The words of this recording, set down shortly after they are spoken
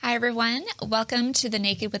Hi, everyone. Welcome to the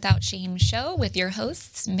Naked Without Shame show with your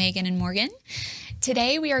hosts, Megan and Morgan.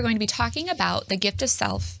 Today, we are going to be talking about the gift of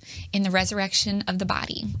self in the resurrection of the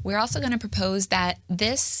body. We're also going to propose that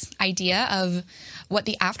this idea of what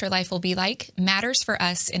the afterlife will be like matters for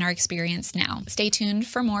us in our experience now. Stay tuned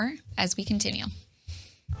for more as we continue.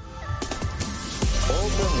 Open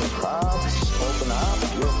your hearts, open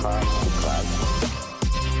up your hearts to Christ.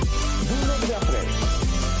 Do not be afraid.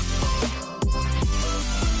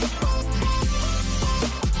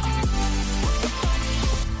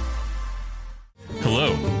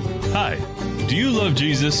 Hello. Hi. Do you love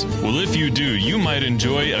Jesus? Well, if you do, you might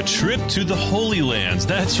enjoy a trip to the Holy Lands.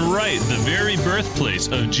 That's right, the very birthplace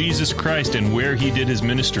of Jesus Christ and where he did his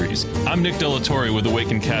ministries. I'm Nick Delatorre with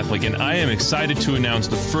Awaken Catholic, and I am excited to announce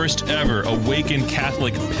the first ever Awaken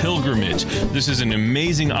Catholic pilgrimage. This is an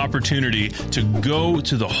amazing opportunity to go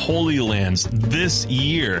to the Holy Lands this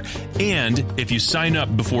year. And if you sign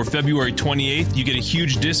up before February 28th, you get a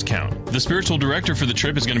huge discount. The spiritual director for the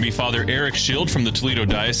trip is going to be Father Eric Schild from the Toledo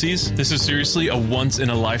Diocese. This is seriously a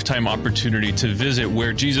once-in-a-lifetime opportunity to visit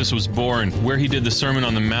where Jesus was born, where he did the Sermon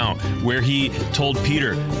on the Mount, where he told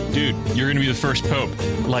Peter, dude, you're going to be the first pope.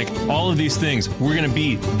 Like, all of these things, we're going to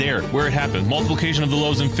be there, where it happened. Multiplication of the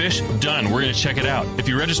loaves and fish, done. We're going to check it out. If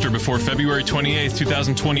you register before February 28th,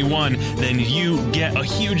 2021, then you get a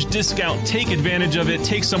huge discount. Take advantage of it.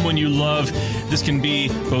 Take someone you love. This can be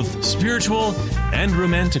both spiritual and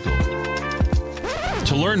romantical.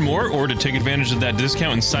 To learn more or to take advantage of that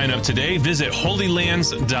discount and sign up today, visit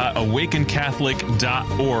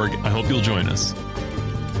holylands.awakencatholic.org. I hope you'll join us.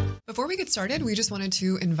 Before we get started, we just wanted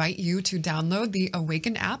to invite you to download the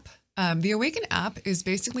Awaken app. The Awaken app is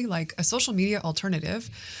basically like a social media alternative,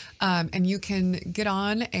 and you can get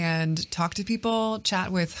on and talk to people,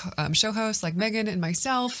 chat with show hosts like Megan and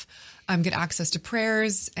myself, get access to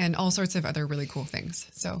prayers and all sorts of other really cool things.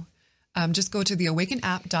 So just go to the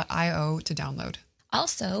awakenapp.io to download.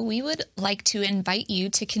 Also, we would like to invite you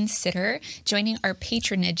to consider joining our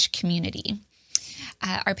patronage community.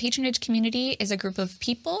 Our patronage community is a group of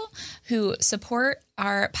people who support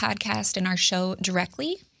our podcast and our show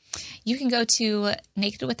directly. You can go to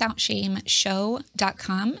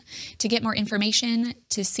nakedwithoutshameshow.com to get more information,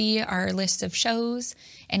 to see our list of shows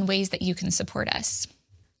and ways that you can support us.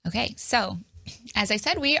 Okay, so as I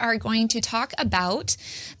said, we are going to talk about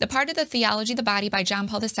the part of the Theology of the Body by John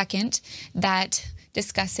Paul II that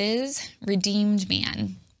discusses redeemed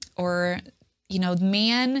man, or,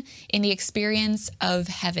 man in the experience of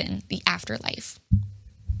heaven, the afterlife.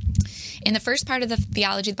 In the first part of the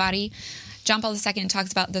Theology of the Body, John Paul II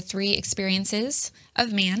talks about the three experiences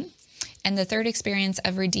of man, and the third experience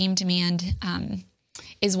of redeemed man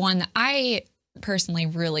is one that I personally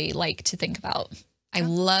really like to think about. I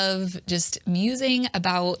love just musing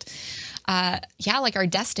about, like our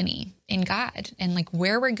destiny in God and like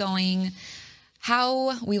where we're going,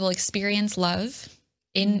 how we will experience love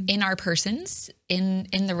in our persons, in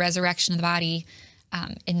the resurrection of the body,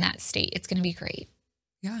 in that state. It's going to be great.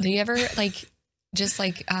 Yeah. Do you ever just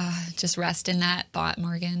rest in that thought,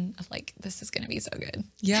 Morgan, of like, this is going to be so good?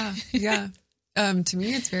 Yeah. Yeah. To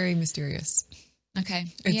me, it's very mysterious. Okay.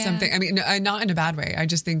 It's something, I mean, not in a bad way. I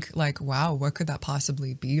just think like, wow, what could that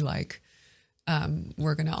possibly be like?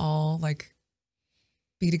 We're going to all like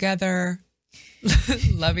be together,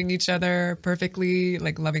 loving each other perfectly,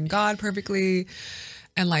 like loving God perfectly.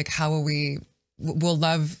 And like, how will we'll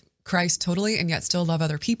love Christ totally and yet still love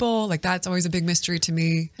other people. Like that's always a big mystery to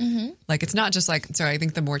me. Mm-hmm. Like, it's not just like, I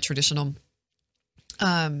think the more traditional,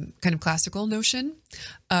 kind of classical notion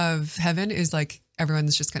of heaven is like,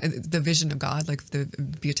 everyone's just kind of the vision of God, like the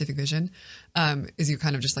beatific vision, is you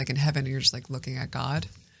kind of just like in heaven and you're just like looking at God.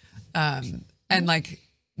 And like,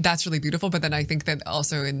 that's really beautiful. But then I think that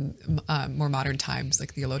also in more modern times,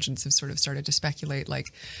 like theologians have sort of started to speculate,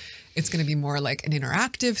 like it's going to be more like an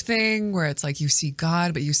interactive thing where it's like you see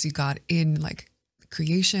God, but you see God in like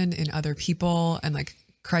creation, in other people, and like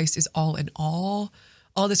Christ is all in all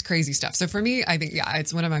this crazy stuff. So for me, I think,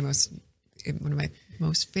 it's one of my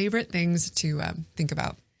most favorite things to think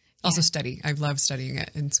about. Also study. I've loved studying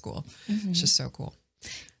it in school. Mm-hmm. It's just so cool.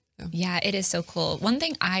 So. Yeah, it is so cool. One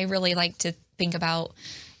thing I really like to think about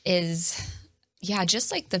is,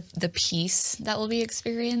 just like the peace that will be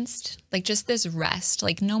experienced, like just this rest,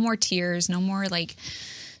 like no more tears, no more like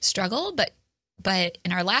struggle. But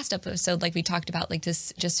in our last episode, like we talked about like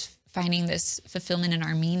this, just finding this fulfillment in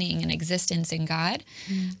our meaning and existence in God.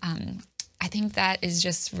 Mm-hmm. I think that is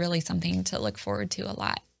just really something to look forward to a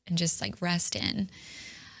lot and just like rest in.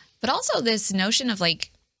 But also this notion of like,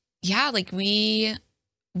 we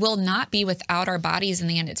will not be without our bodies in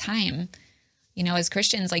the end of time. You know, as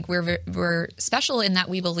Christians, like we're special in that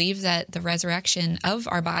we believe that the resurrection of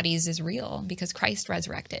our bodies is real because Christ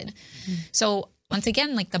resurrected. So once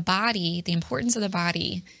again, like the body, the importance of the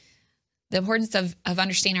body, the importance of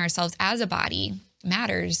understanding ourselves as a body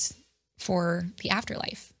matters for the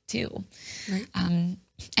afterlife too. Right.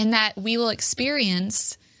 And that we will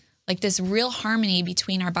experience like this real harmony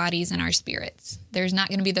between our bodies and our spirits. There's not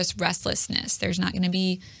going to be this restlessness. There's not going to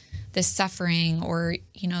be this suffering or,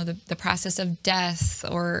 you know, the process of death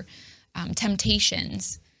or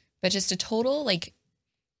temptations, but just a total like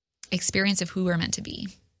experience of who we're meant to be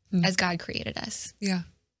as God created us. Yeah.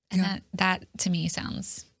 And that to me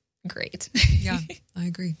sounds great. Yeah, I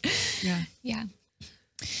agree. Yeah. Yeah.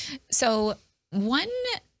 So one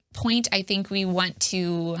point I think we want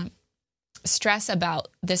to stress about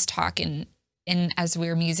this talk and as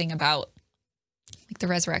we're musing about like the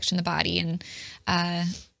resurrection of the body and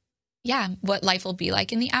what life will be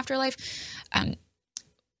like in the afterlife.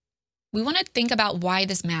 We want to think about why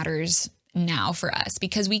this matters now for us,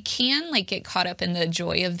 because we can like get caught up in the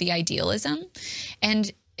joy of the idealism.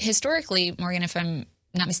 And historically, Morgan, if I'm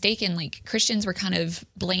not mistaken, like Christians were kind of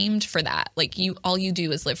blamed for that. Like all you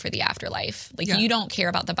do is live for the afterlife. Like you don't care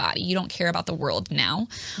about the body. You don't care about the world now.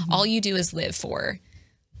 All you do is live for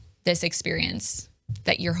this experience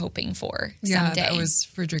that you're hoping for someday. That was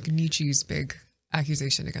Friedrich Nietzsche's big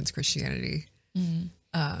accusation against Christianity. And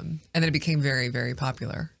then it became very, very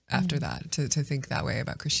popular after that to think that way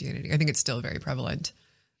about Christianity. I think it's still very prevalent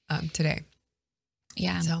today.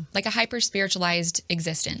 Yeah. So. Like a hyper spiritualized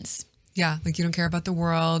existence. Yeah. Like you don't care about the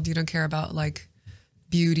world. You don't care about like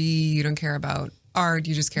beauty. You don't care about art.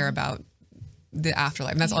 You just care about the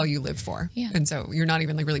afterlife. And that's all you live for. Yeah. And so you're not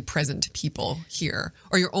even like really present to people here,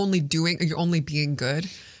 or you're only being good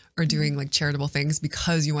or doing like charitable things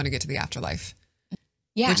because you want to get to the afterlife.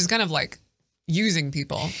 Yeah. Which is kind of like using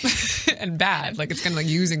people and bad. Like it's kind of like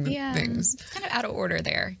using the things. It's kind of out of order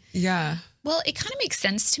there. Yeah. Well, it kind of makes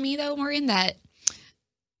sense to me though, Morgan, that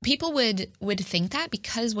people would think that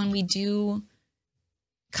because when we do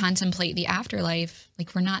contemplate the afterlife,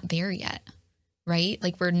 like we're not there yet, right?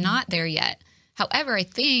 Like we're not there yet. However, I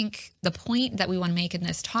think the point that we want to make in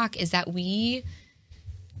this talk is that we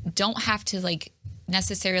don't have to like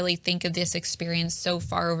necessarily think of this experience so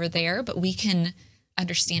far over there, but we can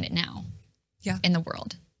understand it now in the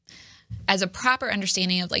world as a proper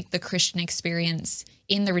understanding of like the Christian experience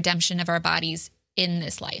in the redemption of our bodies in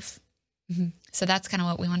this life. So that's kind of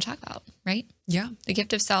what we want to talk about, right? Yeah. The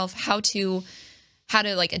gift of self, how to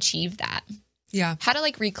like achieve that. Yeah. How to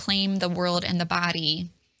like reclaim the world and the body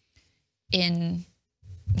in,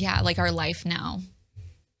 like our life now.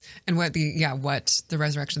 And what the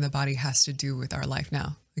resurrection of the body has to do with our life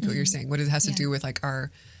now. Like what you're saying, what it has to do with like our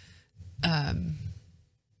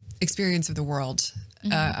experience of the world,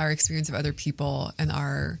 our experience of other people,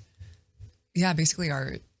 and basically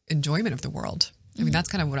our enjoyment of the world. I mean, that's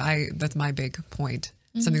kind of that's my big point.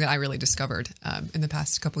 Something that I really discovered in the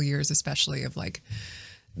past couple of years, especially of like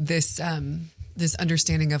this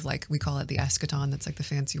understanding of like, we call it the eschaton. That's like the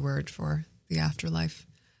fancy word for the afterlife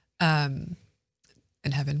in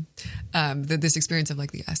heaven. This experience of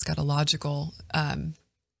like the eschatological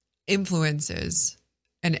influences,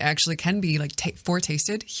 and it actually can be like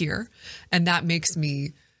foretasted here. And that makes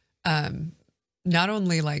me not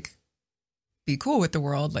only like be cool with the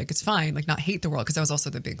world, like it's fine, like not hate the world, because that was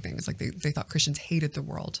also the big thing. It's like they thought Christians hated the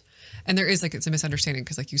world, and there is like, it's a misunderstanding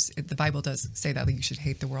because like the Bible does say that like you should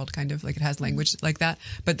hate the world, kind of like it has language like that,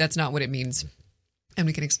 but that's not what it means, and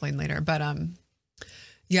we can explain later. But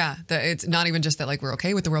it's not even just that like we're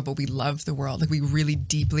okay with the world, but we love the world. Like we really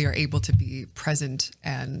deeply are able to be present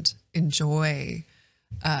and enjoy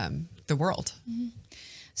the world.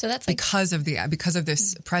 So that's like because of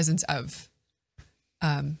this presence of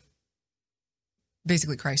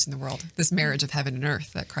basically Christ in the world, this marriage of heaven and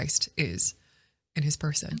earth that Christ is in his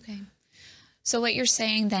person. Okay. So what you're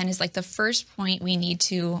saying then is like the first point we need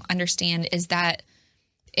to understand is that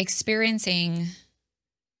experiencing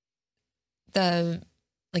the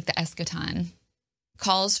eschaton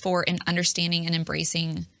calls for an understanding and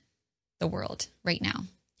embracing the world right now.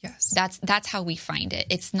 Yes. That's how we find it.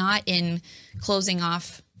 It's not in closing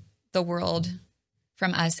off the world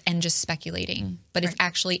from us and just speculating, but it's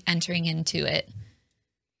actually entering into it.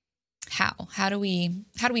 How do we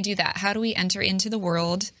do that? How do we enter into the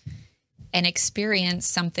world and experience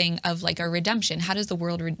something of like a redemption? How does the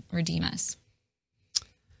world redeem us?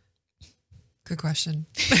 Good question.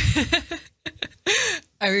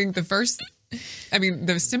 I think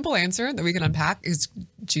the simple answer that we can unpack is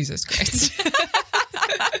Jesus Christ.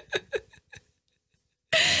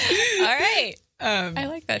 All right. I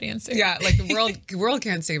like that answer. Yeah, like the world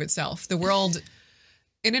can't save itself. The world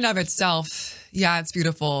in and of itself, yeah, it's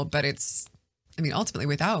beautiful, but it's, I mean, ultimately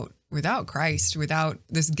without Christ, without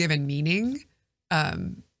this given meaning,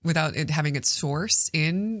 without it having its source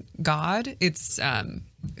in God, it's kind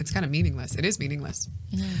of meaningless. It is meaningless.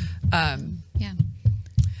 Yeah.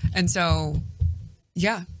 And so,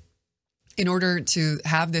 yeah, in order to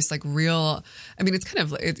have this like real, I mean, it's kind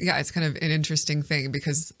of an interesting thing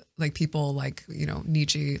because like people like, you know,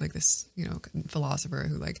 Nietzsche, like this, you know, philosopher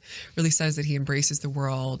who like really says that he embraces the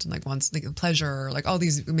world and like wants like pleasure, like all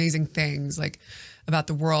these amazing things like about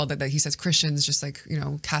the world that he says Christians just like, you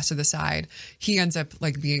know, cast to the side. He ends up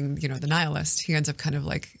like being, you know, the nihilist. He ends up kind of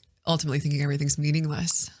like ultimately thinking everything's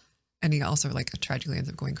meaningless. And he also like tragically ends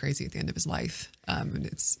up going crazy at the end of his life. And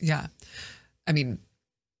it's, yeah, I mean,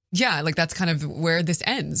 yeah, like that's kind of where this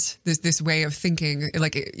ends. This way of thinking,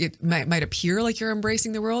 like it might appear like you're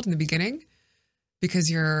embracing the world in the beginning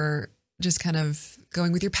because you're just kind of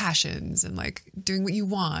going with your passions and like doing what you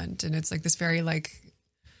want. And it's like this very like,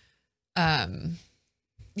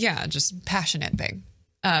 just passionate thing.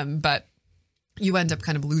 But you end up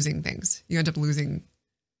kind of losing things. You end up losing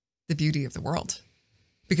the beauty of the world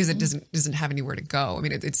because it doesn't have anywhere to go. I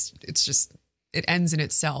mean, it's just, it ends in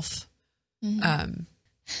itself.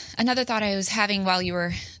 Another thought I was having while you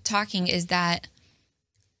were talking is that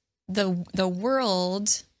the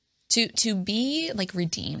world to be like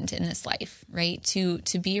redeemed in this life, right? To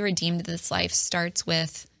be redeemed in this life starts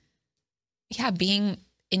with, being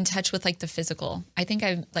in touch with like the physical. I think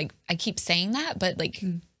I keep saying that, but like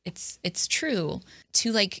it's true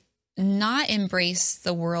to like not embrace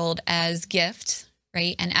the world as gift,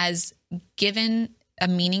 right? And as given a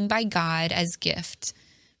meaning by God as gift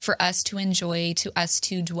for us to enjoy, to us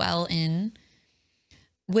to dwell in,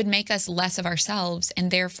 would make us less of ourselves and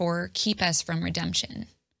therefore keep us from redemption.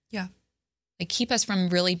 Yeah. Like keep us from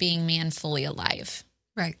really being man fully alive.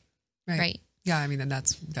 Right. Yeah, I mean, and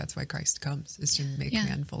that's why Christ comes, is to make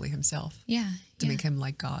man fully himself. Yeah. To make him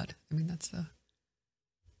like God. I mean, that's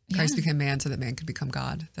Christ became man so that man could become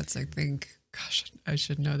God. That's, I think, gosh, I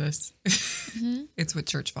should know this. It's with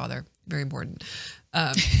Church Father. Very important.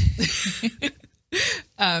 But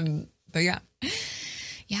yeah.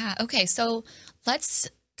 Yeah. Okay. So let's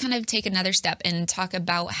kind of take another step and talk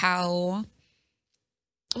about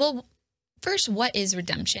first, what is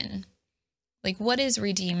redemption? Like, what is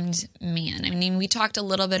redeemed man? I mean, we talked a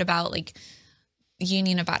little bit about like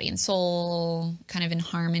union of body and soul, kind of in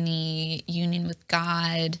harmony, union with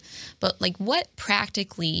God, but like what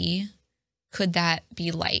practically could that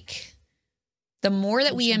be like? The more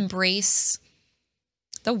that we embrace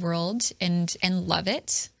the world and love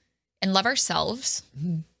it and love ourselves,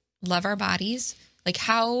 love our bodies, like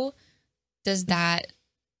how does that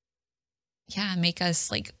make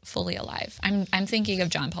us like fully alive? I'm thinking of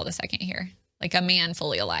John Paul II here, like a man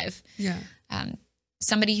fully alive. Yeah.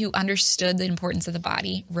 Somebody who understood the importance of the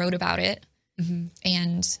body, wrote about it,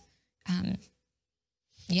 and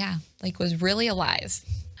like was really alive.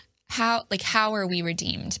 How are we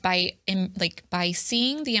redeemed? By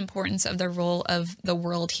seeing the importance of the role of the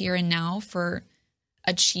world here and now for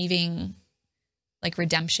achieving like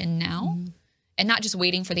redemption now, and not just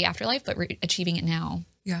waiting for the afterlife, but achieving it now.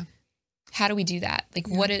 Yeah. How do we do that? Like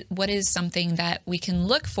what is something that we can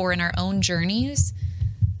look for in our own journeys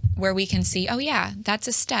where we can see, oh yeah, that's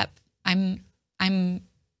a step. I'm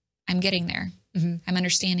getting there. I'm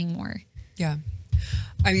understanding more. Yeah.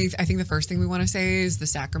 I mean, I think the first thing we want to say is the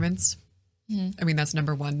sacraments. I mean, that's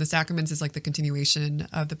number one. The sacraments is like the continuation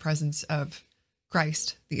of the presence of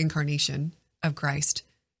Christ, the incarnation of Christ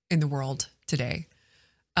in the world today.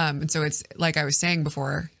 And so it's like I was saying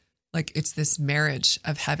before, like it's this marriage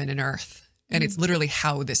of heaven and earth. And it's literally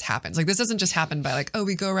how this happens. Like this doesn't just happen by like, oh,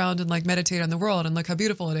 we go around and like meditate on the world and look how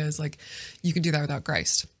beautiful it is. Like you can do that without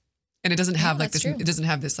Christ. And it doesn't have like this, it doesn't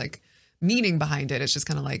have this like meaning behind it. It's just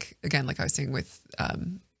kind of like, again, like I was saying with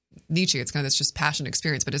Nietzsche, it's kind of this just passion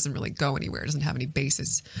experience, but it doesn't really go anywhere. It doesn't have any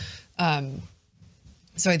basis.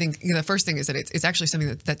 So I think the first thing is that it's actually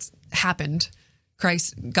something that's happened.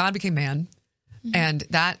 God became man, and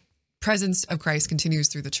that presence of Christ continues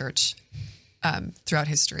through the church throughout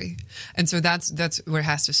history. And so that's where it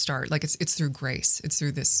has to start. Like it's through grace. It's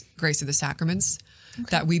through this grace of the sacraments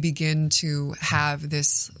that we begin to have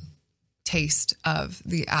this taste of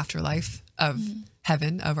the afterlife, of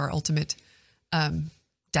heaven, of our ultimate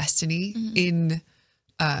destiny in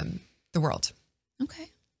the world. Okay.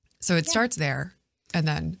 So it starts there, and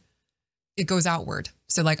then it goes outward.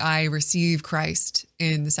 So like I receive Christ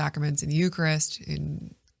in the sacraments, in the Eucharist,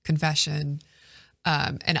 in confession,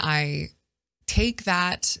 and I take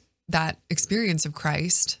that experience of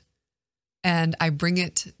Christ and I bring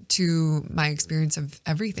it to my experience of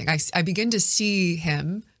everything. I begin to see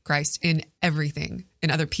him, Christ, in everything,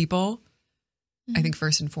 in other people, I think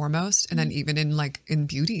first and foremost, and then even in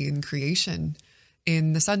beauty, in creation,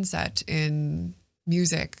 in the sunset, in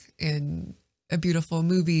music, in a beautiful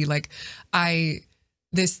movie. Like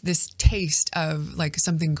this taste of like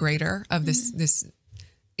something greater, of this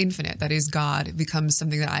infinite that is God, becomes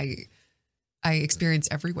something that I experience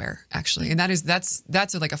everywhere, actually. And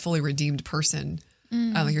that's like a fully redeemed person.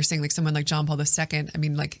 Like you're saying, like someone like John Paul II. I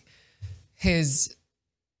mean, like his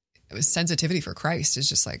sensitivity for Christ is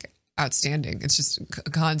just like outstanding. It's just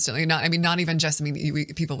constantly not even just,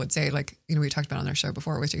 people would say, like, we talked about on our show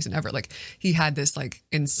before with Jason Everett, like he had this like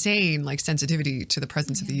insane like sensitivity to the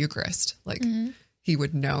presence of the Eucharist. Like he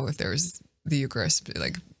would know if there was the Eucharist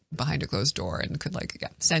like behind a closed door and could like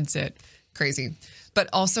sense it. Crazy. But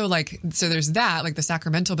also like, so there's that, like the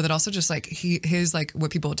sacramental, but then also just like his like what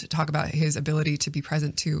people talk about, his ability to be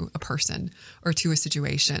present to a person or to a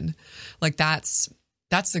situation. Like that's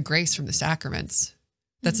the grace from the sacraments.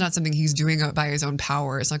 That's not something he's doing by his own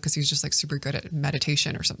power. It's not because he's just like super good at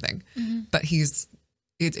meditation or something, but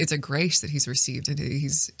it's a grace that he's received, and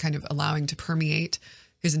he's kind of allowing to permeate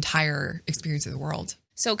his entire experience of the world.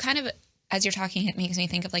 So kind of as you're talking, it makes me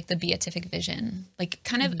think of like the beatific vision, like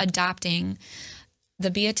kind of adopting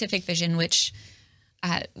the beatific vision, which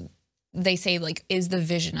they say like is the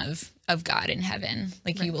vision of God in heaven.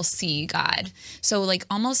 Like you will see God. So like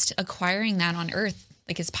almost acquiring that on earth,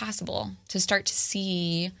 like it's possible to start to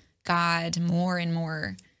see God more and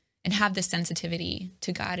more and have this sensitivity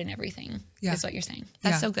to God in everything is what you're saying.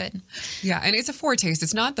 That's so good. Yeah. And it's a foretaste.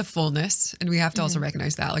 It's not the fullness. And we have to also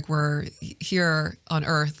recognize that, like we're here on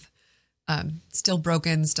earth, still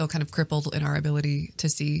broken, still kind of crippled in our ability to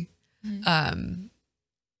see.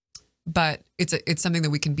 But it's something that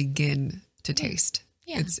we can begin to taste.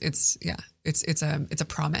 Yeah. It's a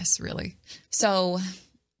promise, really. So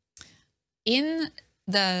in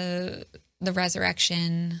the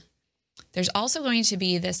resurrection, there's also going to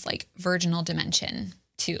be this like virginal dimension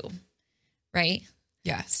too, right?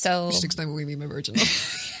 Yeah. So we should explain what we mean by virginal.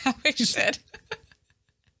 Yeah, we should.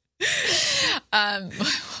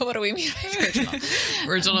 What do we mean by virginal?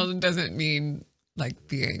 Virginal doesn't mean like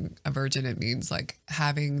being a virgin. It means like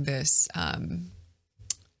having this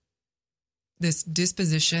this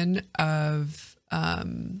disposition of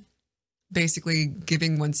basically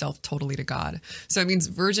giving oneself totally to God. So it means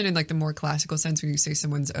virgin in like the more classical sense. When you say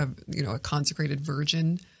someone's a consecrated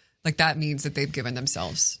virgin, like that means that they've given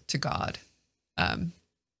themselves to God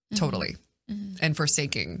totally and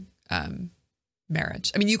forsaking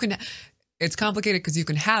marriage. I mean, it's complicated because you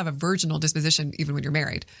can have a virginal disposition even when you're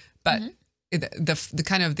married, but the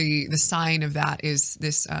kind of the sign of that is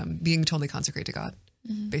this being totally consecrated to God,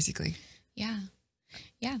 basically. Yeah.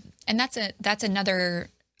 Yeah. And that's another,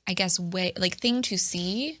 I guess, way, like thing to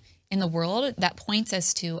see in the world that points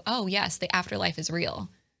us to, oh yes, the afterlife is real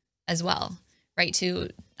as well, right? To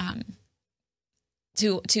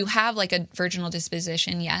have like a virginal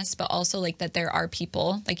disposition, yes, but also like that there are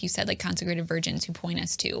people, like you said, like consecrated virgins who point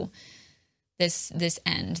us to this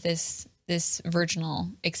end, this virginal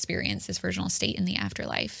experience, this virginal state in the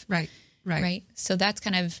afterlife. Right. So that's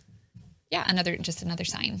kind of, another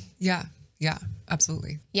sign. Yeah,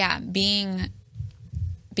 absolutely. Yeah. Being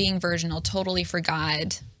virginal, totally for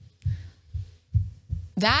God.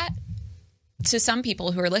 That to some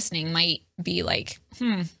people who are listening might be like,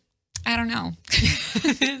 I don't know.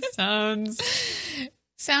 Sounds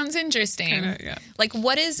interesting. Kinda, yeah. Like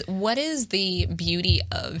what is the beauty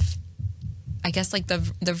of, I guess, like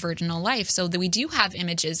the virginal life? So that we do have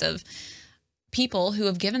images of people who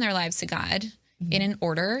have given their lives to God in an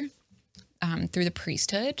order, through the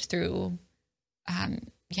priesthood, through,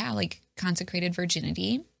 like consecrated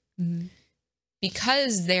virginity,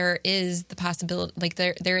 because there is the possibility, like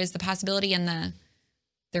there is the possibility and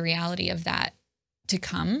the reality of that to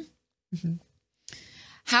come.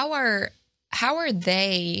 How are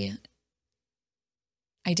they,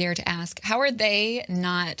 I dare to ask, how are they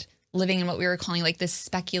not living in what we were calling like this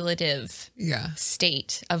speculative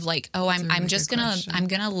state of like, oh, I'm just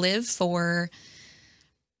gonna live for,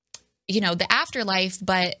 the afterlife,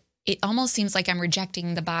 but it almost seems like I'm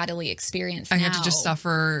rejecting the bodily experience. I have to just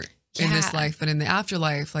suffer in this life, but in the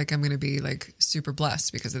afterlife, like I'm going to be like super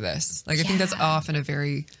blessed because of this. Like I think that's often a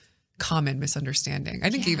very common misunderstanding. I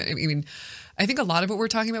think I think a lot of what we're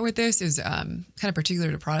talking about with this is kind of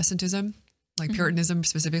particular to Protestantism, like Puritanism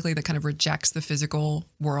specifically, that kind of rejects the physical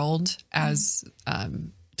world as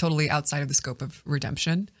totally outside of the scope of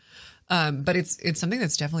redemption. But it's something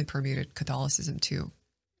that's definitely permeated Catholicism too.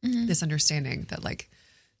 This understanding that like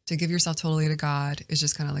To give yourself totally to God is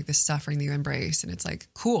just kind of like this suffering that you embrace. And it's like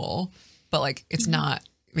cool, but like it's not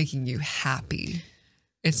making you happy.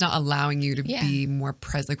 It's not allowing you to be more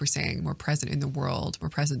present, like we're saying, more present in the world, more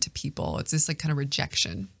present to people. It's this like kind of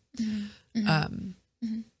rejection. Yeah.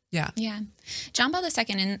 John Paul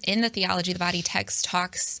II in the Theology of the Body text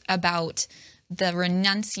talks about the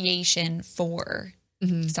renunciation for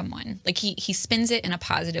someone. Like he spins it in a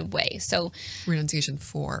positive way. So renunciation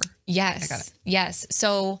for. Yes. I got it. Yes.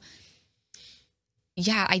 So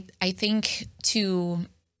yeah, I think to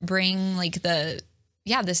bring like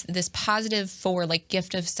this positive for like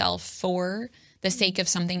gift of self for the sake of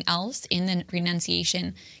something else in the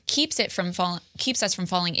renunciation keeps us from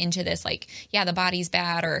falling into this like, the body's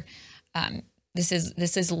bad, or this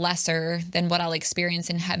is lesser than what I'll experience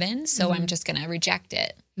in heaven, so I'm just going to reject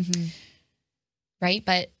it. Right?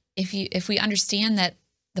 But if we understand that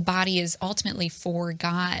the body is ultimately for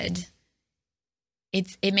God,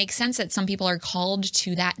 it makes sense that some people are called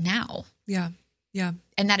to that now. Yeah.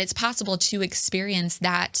 And that it's possible to experience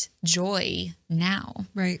that joy now.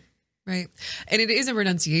 Right. And it is a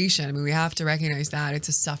renunciation. I mean, we have to recognize that it's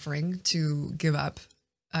a suffering to give up.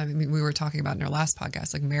 I mean, we were talking about in our last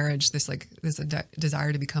podcast, like marriage, this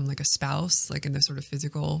desire to become like a spouse, like in the sort of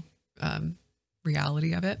physical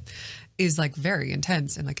reality of it is like very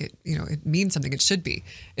intense. And like it means something. It should be.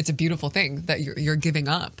 It's a beautiful thing that you're giving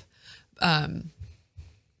up. But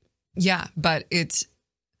it's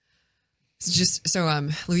just so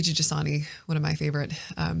Luigi Giussani, one of my favorite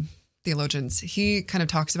theologians, he kind of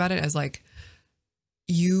talks about it as like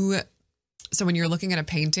so when you're looking at a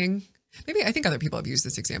painting, maybe I think other people have used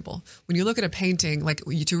this example. When you look at a painting, like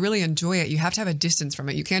to really enjoy it, you have to have a distance from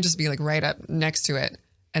it. You can't just be like right up next to it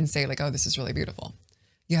and say like, oh, this is really beautiful.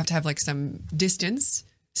 You have to have like some distance,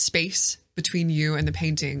 space between you and the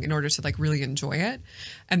painting in order to like really enjoy it.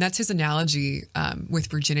 And that's his analogy with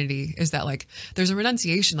virginity, is that like there's a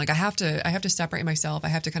renunciation. Like I have to separate myself. I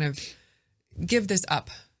have to kind of give this up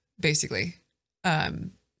basically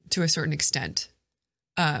to a certain extent.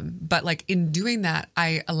 But like in doing that,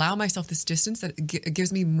 I allow myself this distance that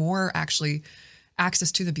gives me more actually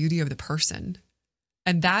access to the beauty of the person.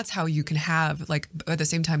 And that's how you can have like at the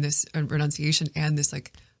same time this renunciation and this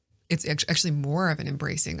like it's actually more of an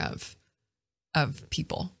embracing of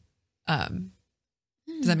people.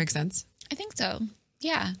 Does that make sense? I think so.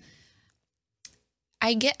 Yeah.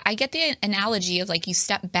 I get the analogy of like you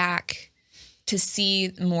step back to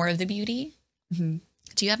see more of the beauty. Do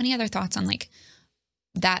you have any other thoughts on like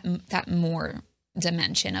that more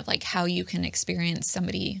dimension of like how you can experience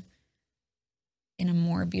somebody in a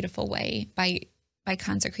more beautiful way by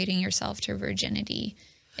consecrating yourself to virginity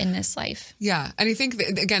in this life? Yeah. And I think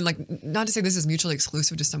that, again, like not to say this is mutually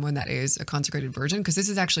exclusive to someone that is a consecrated virgin, because this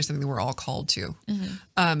is actually something that we're all called to.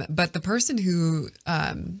 But the person who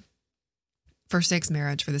forsakes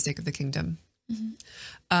marriage for the sake of the kingdom,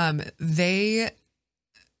 they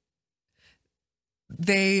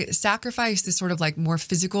sacrifice this sort of like more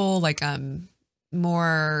physical, like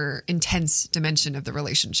more intense dimension of the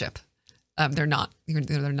relationship. They're not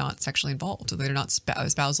sexually involved. They're not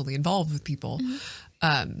spousally involved with people.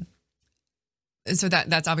 And so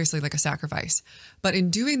that's obviously like a sacrifice. But in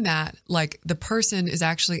doing that, like the person is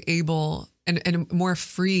actually able and more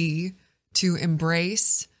free to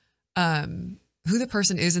embrace who the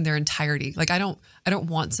person is in their entirety. Like I don't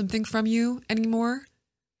want something from you anymore.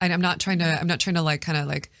 I'm not trying to like kind of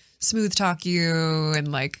like smooth talk you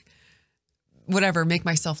and like whatever, make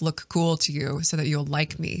myself look cool to you so that you'll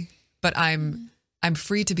like me. But I'm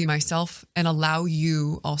free to be myself and allow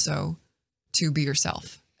you also to be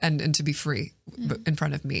yourself and to be free in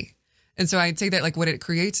front of me. And so I'd say that like what it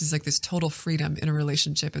creates is like this total freedom in a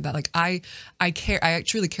relationship, and that like I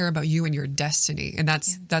truly care about you and your destiny. And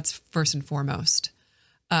that's first and foremost.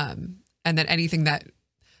 And then anything that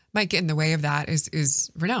might get in the way of that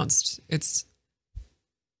is renounced. It's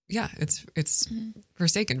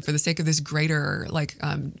forsaken for the sake of this greater, like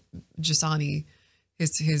Giussani,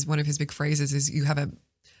 his one of his big phrases is you have a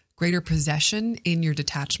greater possession in your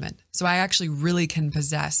detachment. So I actually really can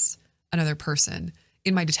possess another person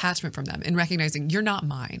in my detachment from them, in recognizing you're not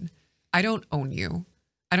mine. I don't own you.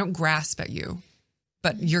 I don't grasp at you,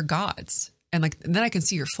 but you're God's. And then I can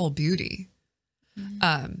see your full beauty.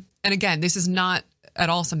 And again, this is not at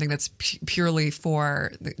all something that's purely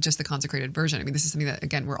for just the consecrated virgin. I mean, this is something that,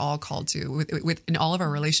 again, we're all called to with in all of our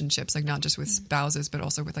relationships, like not just with spouses, but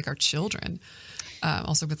also with like our children,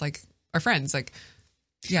 also with like our friends, like,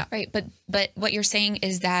 yeah. Right. But what you're saying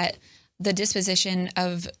is that the disposition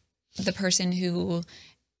of the person who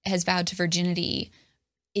has vowed to virginity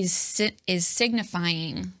is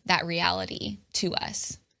signifying that reality to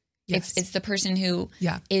us. Yes. It's the person who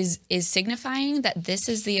is signifying that this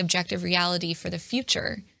is the objective reality for the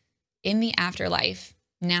future in the afterlife,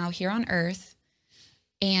 now here on earth.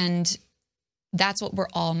 And that's what we're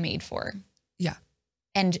all made for. Yeah.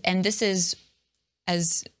 And this is,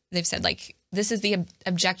 as they've said, like, this is the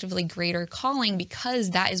objectively greater calling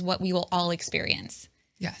because that is what we will all experience.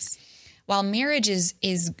 Yes. While marriage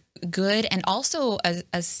is good and also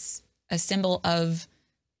a symbol of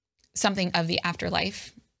something of the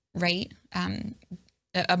afterlife, right?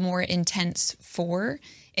 A more intense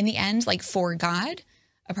in the end, like for God,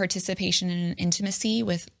 a participation in an intimacy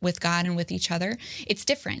with God and with each other. It's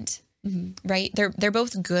different, right? They're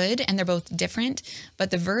both good and they're both different,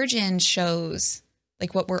 but the Virgin shows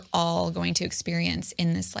like what we're all going to experience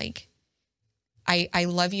in this, like, I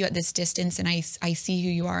love you at this distance and I see who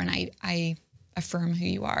you are and I affirm who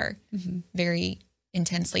you are very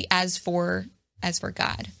intensely as for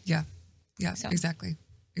God. Yeah. Yeah, So. Exactly.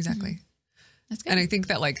 That's good. And I think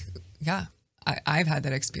that, like, yeah, I've had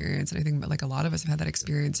that experience. And I think that, like, a lot of us have had that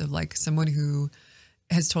experience of, like, someone who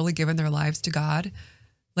has totally given their lives to God,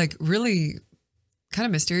 like, really kind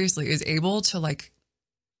of mysteriously is able to, like,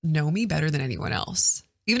 know me better than anyone else,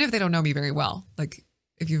 even if they don't know me very well. Like,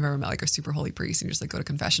 if you've ever met, like, a super holy priest and you just, like, go to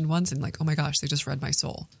confession once and, like, oh my gosh, they just read my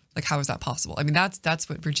soul. Like, how is that possible? I mean, that's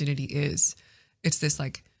what virginity is. It's this,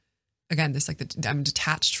 like, again, this, like, I'm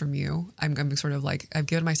detached from you. I'm sort of like, I've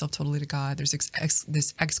given myself totally to God. There's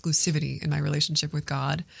this exclusivity in my relationship with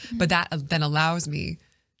God, but that then allows me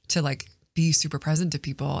to, like, be super present to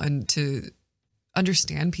people and to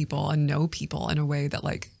understand people and know people in a way that,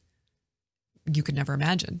 like, you could never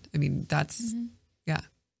imagine. I mean, that's,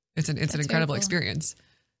 it's an incredible experience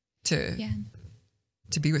to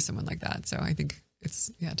be with someone like that. So I think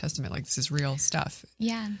it's a testament, like, this is real stuff.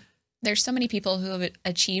 Yeah. There's so many people who have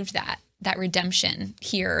achieved that redemption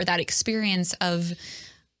here, or that experience of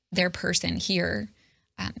their person here.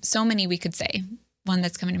 So many, we could say. One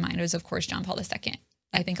that's coming to mind was, of course, John Paul II.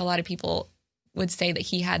 I think a lot of people would say that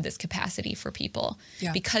he had this capacity for people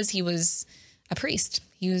because he was a priest.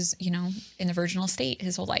 He was, in the virginal state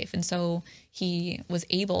his whole life. And so he was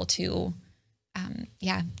able to,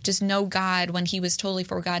 just know God when he was totally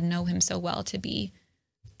for God, know him so well to be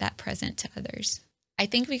that present to others. I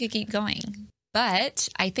think we could keep going, but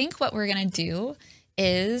I think what we're going to do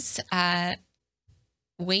is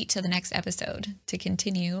wait till the next episode to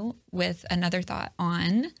continue with another thought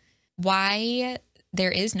on why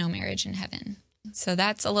there is no marriage in heaven. So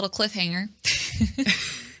that's a little cliffhanger.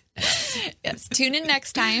 Yes, tune in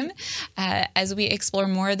next time as we explore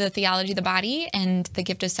more of the theology of the body and the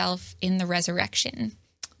gift of self in the resurrection.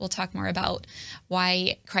 We'll talk more about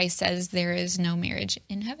why Christ says there is no marriage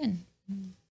in heaven.